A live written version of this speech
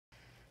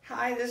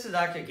Hi, this is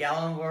Dr.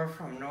 Ghalambor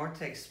from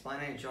NorTex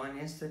Spine Joint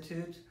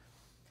Institute.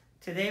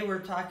 Today we're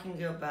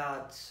talking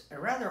about a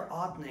rather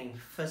odd name,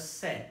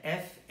 Facet,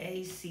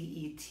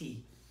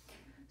 F-A-C-E-T.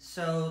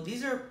 So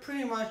these are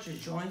pretty much the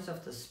joints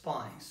of the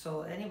spine.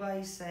 So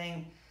anybody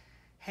saying,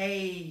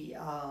 hey,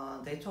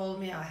 they told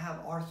me I have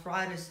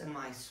arthritis in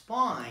my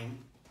spine.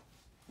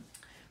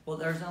 Well,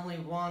 there's only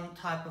one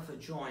type of a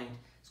joint.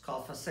 It's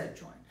called facet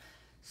joint.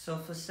 So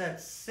facet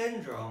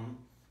syndrome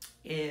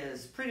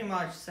is pretty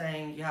much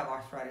saying you have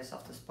arthritis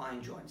of the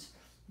spine joints.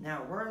 Now,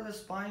 where are the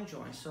spine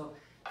joints? So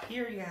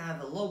here you have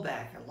the low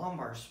back, a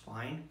lumbar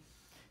spine,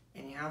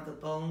 and you have the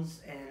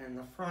bones, and in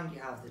the front you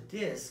have the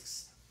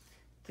discs.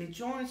 The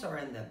joints are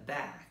in the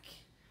back.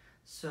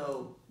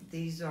 So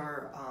these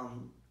are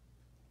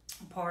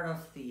part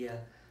of the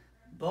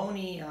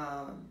bony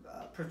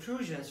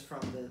protrusions from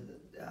the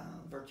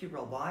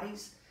vertebral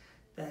bodies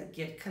that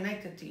get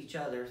connected to each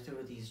other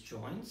through these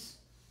joints.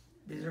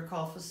 These are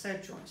called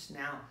facet joints.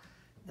 Now,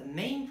 the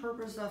main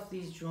purpose of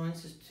these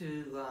joints is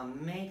to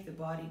make the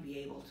body be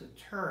able to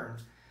turn,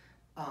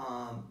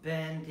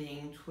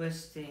 bending,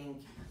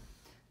 twisting,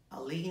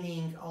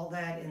 leaning, all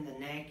that in the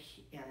neck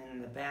and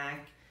in the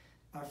back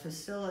are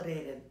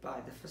facilitated by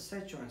the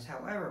facet joints.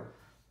 However,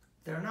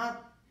 they're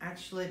not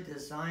actually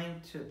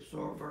designed to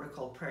absorb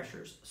vertical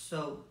pressures.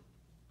 So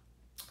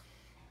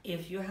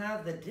if you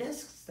have the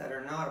discs that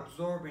are not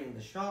absorbing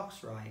the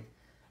shocks right,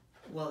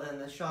 well, then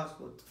the shocks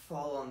would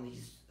fall on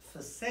these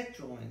facet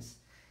joints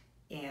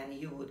and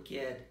you would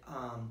get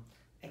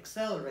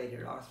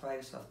accelerated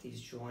arthritis of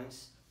these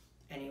joints,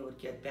 and you would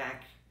get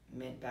back,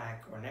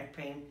 mid-back, or neck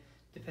pain,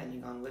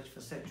 depending on which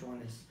facet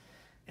joint is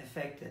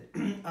affected.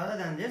 Other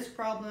than disc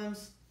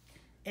problems,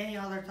 any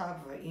other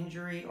type of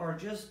injury, or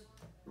just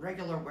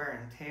regular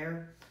wear and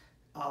tear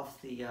of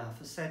the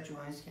facet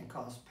joints can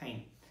cause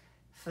pain.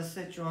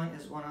 Facet joint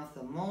is one of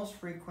the most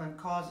frequent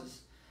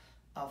causes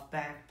of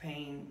back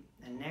pain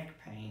and neck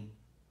pain.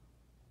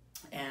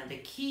 And the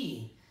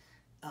key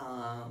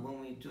when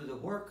we do the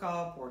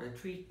workup or the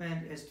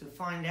treatment is to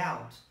find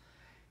out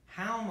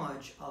how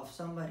much of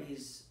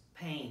somebody's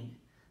pain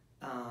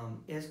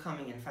is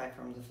coming in fact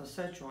from the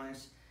facet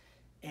joints.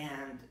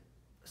 And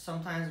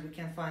sometimes we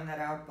can find that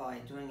out by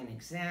doing an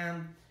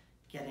exam,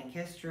 getting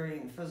history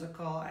and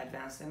physical,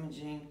 advanced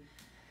imaging,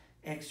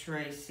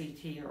 X-ray,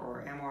 CT,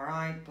 or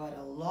MRI. But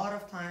a lot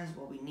of times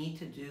what we need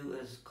to do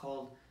is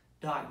called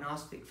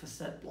diagnostic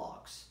facet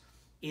blocks,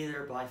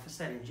 either by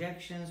facet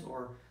injections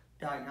or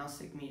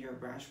diagnostic medial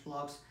branch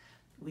blocks.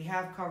 We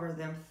have covered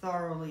them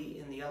thoroughly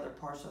in the other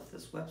parts of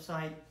this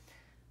website.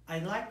 I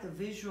like the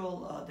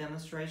visual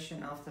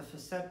demonstration of the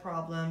facet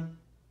problem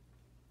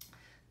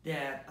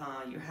that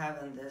you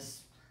have in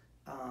this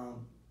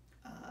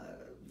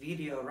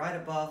video right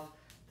above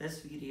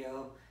this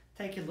video.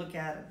 Take a look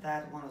at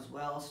that one as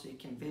well so you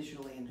can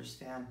visually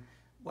understand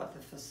what the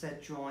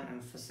facet joint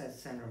and facet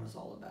syndrome is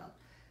all about.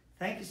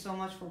 Thank you so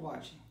much for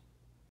watching.